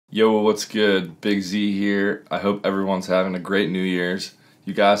Yo, what's good? Big Z here. I hope everyone's having a great New Year's.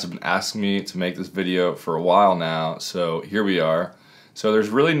 You guys have been asking me to make this video for a while now, so here we are. So there's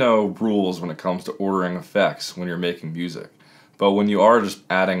really no rules when it comes to ordering effects when you're making music. But when you are just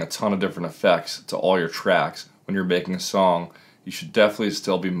adding a ton of different effects to all your tracks when you're making a song, you should definitely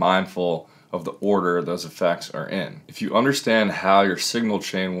still be mindful of the order those effects are in. If you understand how your signal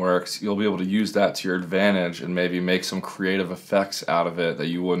chain works, you'll be able to use that to your advantage and maybe make some creative effects out of it that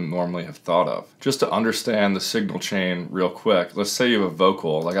you wouldn't normally have thought of. Just to understand the signal chain real quick, let's say you have a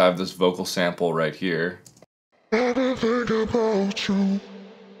vocal, like I have this vocal sample right here.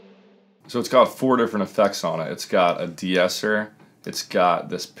 So it's got 4 different effects on it. It's got a de-esser, it's got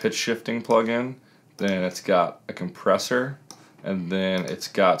this pitch shifting plugin, then it's got a compressor, and then it's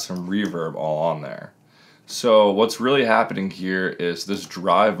got some reverb all on there. So what's really happening here is this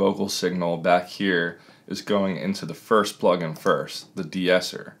dry vocal signal back here is going into the first plugin first, the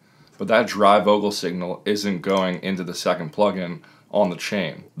de-esser. But that dry vocal signal isn't going into the second plugin on the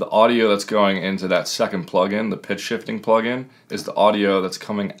chain. The audio that's going into that second plugin, the pitch shifting plugin, is the audio that's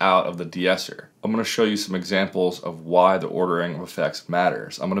coming out of the de-esser. I'm going to show you some examples of why the ordering of effects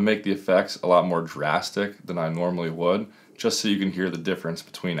matters. I'm going to make the effects a lot more drastic than I normally would, just so you can hear the difference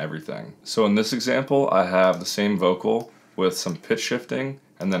between everything. So in this example, I have the same vocal with some pitch shifting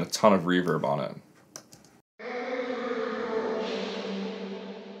and then a ton of reverb on it.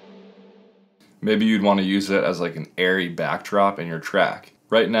 Maybe you'd want to use it as like an airy backdrop in your track.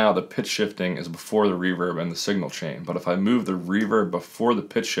 Right now the pitch shifting is before the reverb and the signal chain, but if I move the reverb before the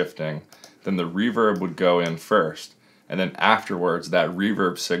pitch shifting, then the reverb would go in first, and then afterwards that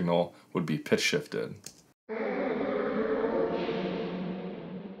reverb signal would be pitch shifted.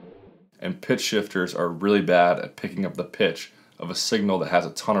 And pitch shifters are really bad at picking up the pitch of a signal that has a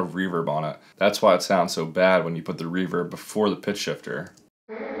ton of reverb on it. That's why it sounds so bad when you put the reverb before the pitch shifter.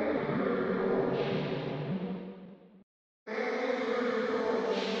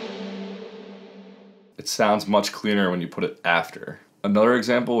 It sounds much cleaner when you put it after. Another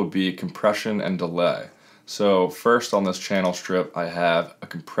example would be compression and delay. So first on this channel strip I have a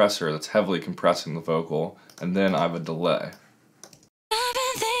compressor that's heavily compressing the vocal, and then I have a delay.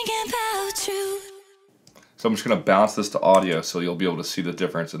 So I'm just going to bounce this to audio so you'll be able to see the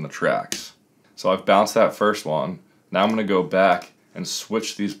difference in the tracks. So I've bounced that first one. Now I'm going to go back and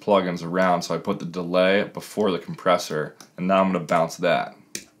switch these plugins around, so I put the delay before the compressor, and now I'm going to bounce that.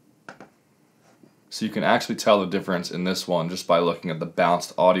 So you can actually tell the difference in this one just by looking at the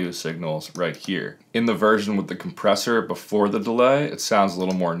bounced audio signals right here. In the version with the compressor before the delay, it sounds a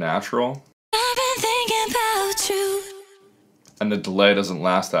little more natural. And the delay doesn't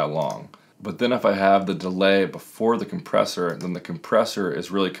last that long. But then if I have the delay before the compressor, then the compressor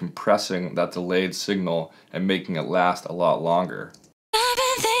is really compressing that delayed signal and making it last a lot longer.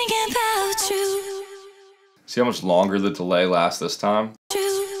 See how much longer the delay lasts this time?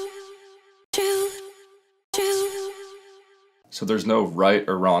 So there's no right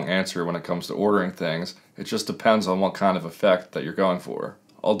or wrong answer when it comes to ordering things. It just depends on what kind of effect that you're going for.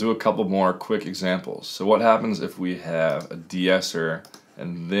 I'll do a couple more quick examples. So what happens if we have a de-esser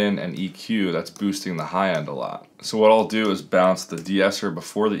and then an EQ that's boosting the high end a lot? So what I'll do is bounce the de-esser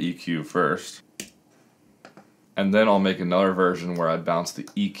before the EQ first, and then I'll make another version where I bounce the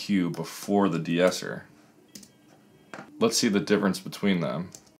EQ before the de-esser. Let's see the difference between them.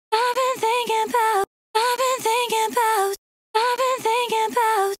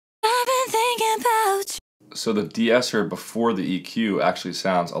 So the de-esser before the EQ actually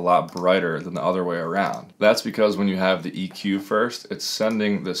sounds a lot brighter than the other way around. That's because when you have the EQ first, it's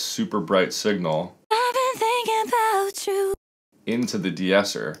sending this super bright signal into the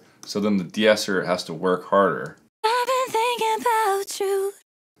de-esser, so then the de-esser has to work harder.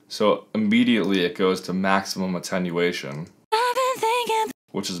 So immediately it goes to maximum attenuation,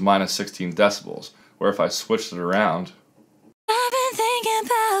 which is minus 16 decibels, where if I switched it around,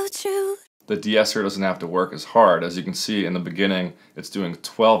 the de-esser doesn't have to work as hard. As you can see in the beginning, it's doing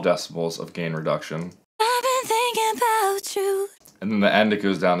 12 decibels of gain reduction. And then the end it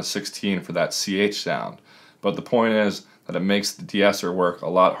goes down to 16 for that CH sound. But the point is that it makes the de-esser work a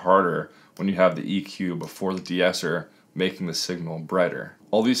lot harder when you have the EQ before the de-esser, making the signal brighter.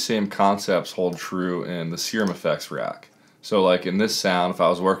 All these same concepts hold true in the Serum Effects rack. So like in this sound, if I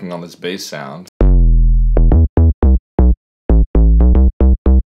was working on this bass sound,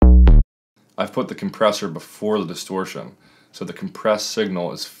 I've put the compressor before the distortion, so the compressed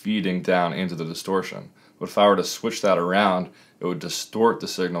signal is feeding down into the distortion. But if I were to switch that around, it would distort the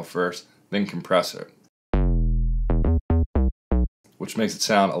signal first, then compress it, which makes it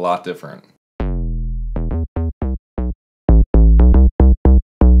sound a lot different.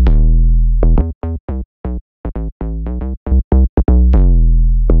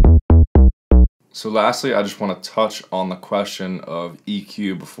 So lastly, I just want to touch on the question of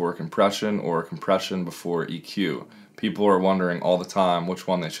EQ before compression or compression before EQ. People are wondering all the time which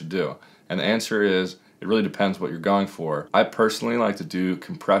one they should do. And the answer is, it really depends what you're going for. I personally like to do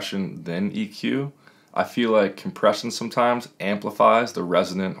compression then EQ. I feel like compression sometimes amplifies the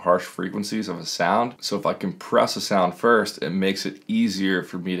resonant harsh frequencies of a sound. So if I compress a sound first, it makes it easier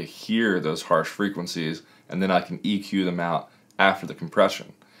for me to hear those harsh frequencies, and then I can EQ them out after the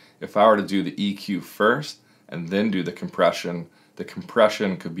compression. If I were to do the EQ first and then do the compression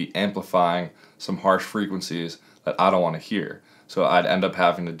could be amplifying some harsh frequencies that I don't want to hear. So I'd end up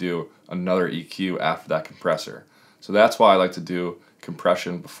having to do another EQ after that compressor. So that's why I like to do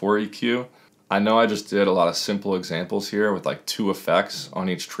compression before EQ. I know I just did a lot of simple examples here with like 2 effects on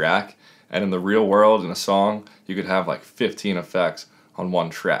each track, and in the real world, in a song, you could have like 15 effects on one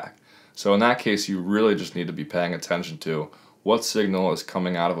track. So in that case, you really just need to be paying attention to what signal is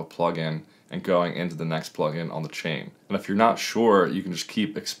coming out of a plugin and going into the next plugin on the chain. And if you're not sure, you can just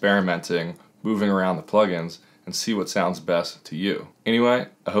keep experimenting, moving around the plugins, and see what sounds best to you. Anyway,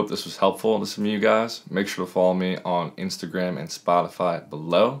 I hope this was helpful to some of you guys. Make sure to follow me on Instagram and Spotify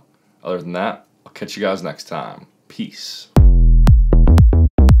below. Other than that, I'll catch you guys next time. Peace.